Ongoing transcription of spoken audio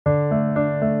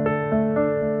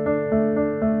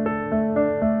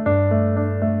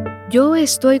Yo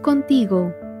estoy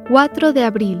contigo, 4 de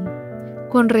abril.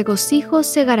 Con regocijo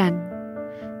segarán.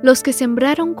 Los que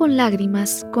sembraron con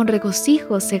lágrimas, con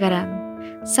regocijo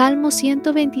segarán. Salmo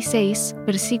 126,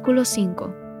 versículo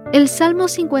 5. El Salmo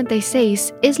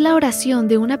 56 es la oración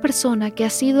de una persona que ha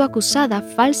sido acusada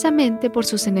falsamente por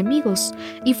sus enemigos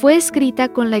y fue escrita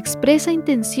con la expresa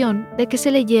intención de que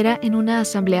se leyera en una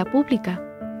asamblea pública.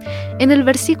 En el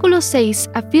versículo 6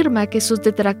 afirma que sus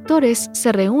detractores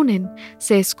se reúnen,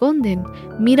 se esconden,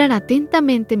 miran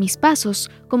atentamente mis pasos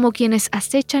como quienes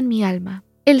acechan mi alma.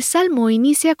 El Salmo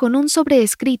inicia con un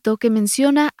sobreescrito que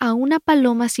menciona a una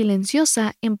paloma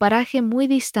silenciosa en paraje muy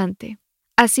distante.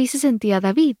 Así se sentía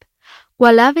David.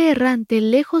 Cual ave errante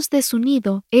lejos de su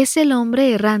nido, es el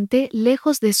hombre errante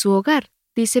lejos de su hogar,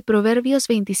 dice Proverbios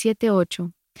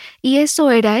 27:8. Y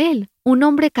eso era él, un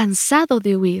hombre cansado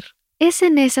de huir. Es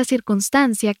en esa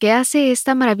circunstancia que hace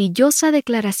esta maravillosa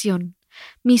declaración: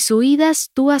 mis huidas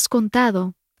tú has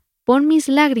contado, pon mis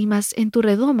lágrimas en tu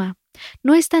redoma,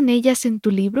 ¿no están ellas en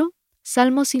tu libro?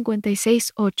 Salmo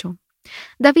 56:8.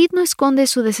 David no esconde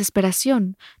su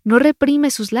desesperación, no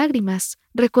reprime sus lágrimas,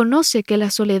 reconoce que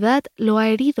la soledad lo ha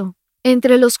herido.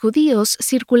 Entre los judíos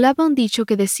circulaba un dicho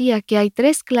que decía que hay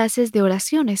 3 clases de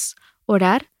oraciones: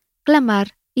 orar,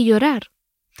 clamar y llorar.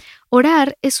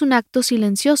 Orar es un acto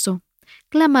silencioso.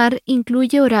 Clamar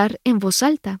incluye orar en voz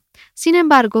alta. Sin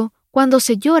embargo, cuando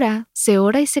se llora, se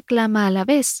ora y se clama a la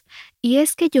vez. Y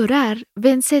es que llorar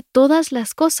vence todas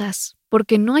las cosas,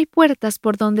 porque no hay puertas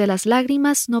por donde las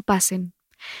lágrimas no pasen.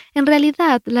 En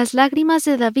realidad, las lágrimas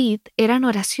de David eran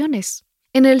oraciones.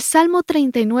 En el Salmo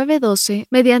 39:12,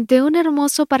 mediante un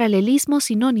hermoso paralelismo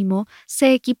sinónimo,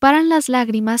 se equiparan las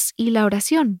lágrimas y la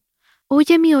oración.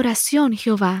 Oye mi oración,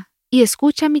 Jehová, y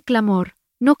escucha mi clamor,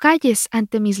 no calles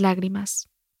ante mis lágrimas.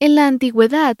 En la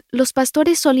antigüedad, los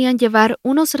pastores solían llevar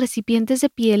unos recipientes de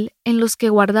piel en los que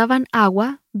guardaban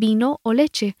agua, vino o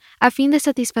leche, a fin de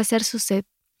satisfacer su sed.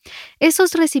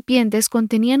 Esos recipientes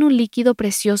contenían un líquido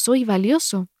precioso y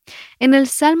valioso. En el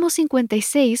Salmo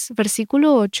 56,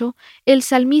 versículo 8, el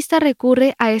salmista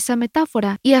recurre a esa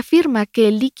metáfora y afirma que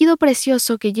el líquido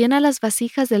precioso que llena las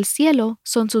vasijas del cielo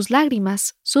son sus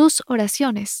lágrimas, sus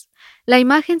oraciones. La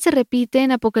imagen se repite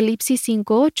en Apocalipsis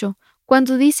 5:8,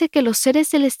 cuando dice que los seres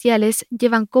celestiales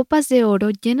llevan copas de oro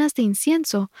llenas de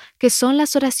incienso, que son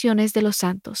las oraciones de los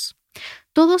santos.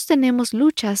 Todos tenemos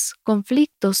luchas,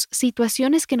 conflictos,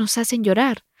 situaciones que nos hacen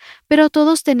llorar, pero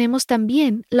todos tenemos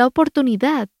también la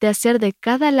oportunidad de hacer de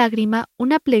cada lágrima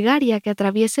una plegaria que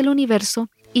atraviese el universo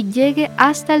y llegue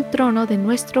hasta el trono de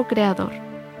nuestro Creador.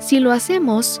 Si lo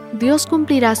hacemos, Dios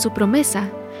cumplirá su promesa: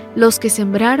 los que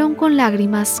sembraron con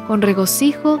lágrimas, con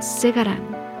regocijo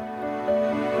segarán.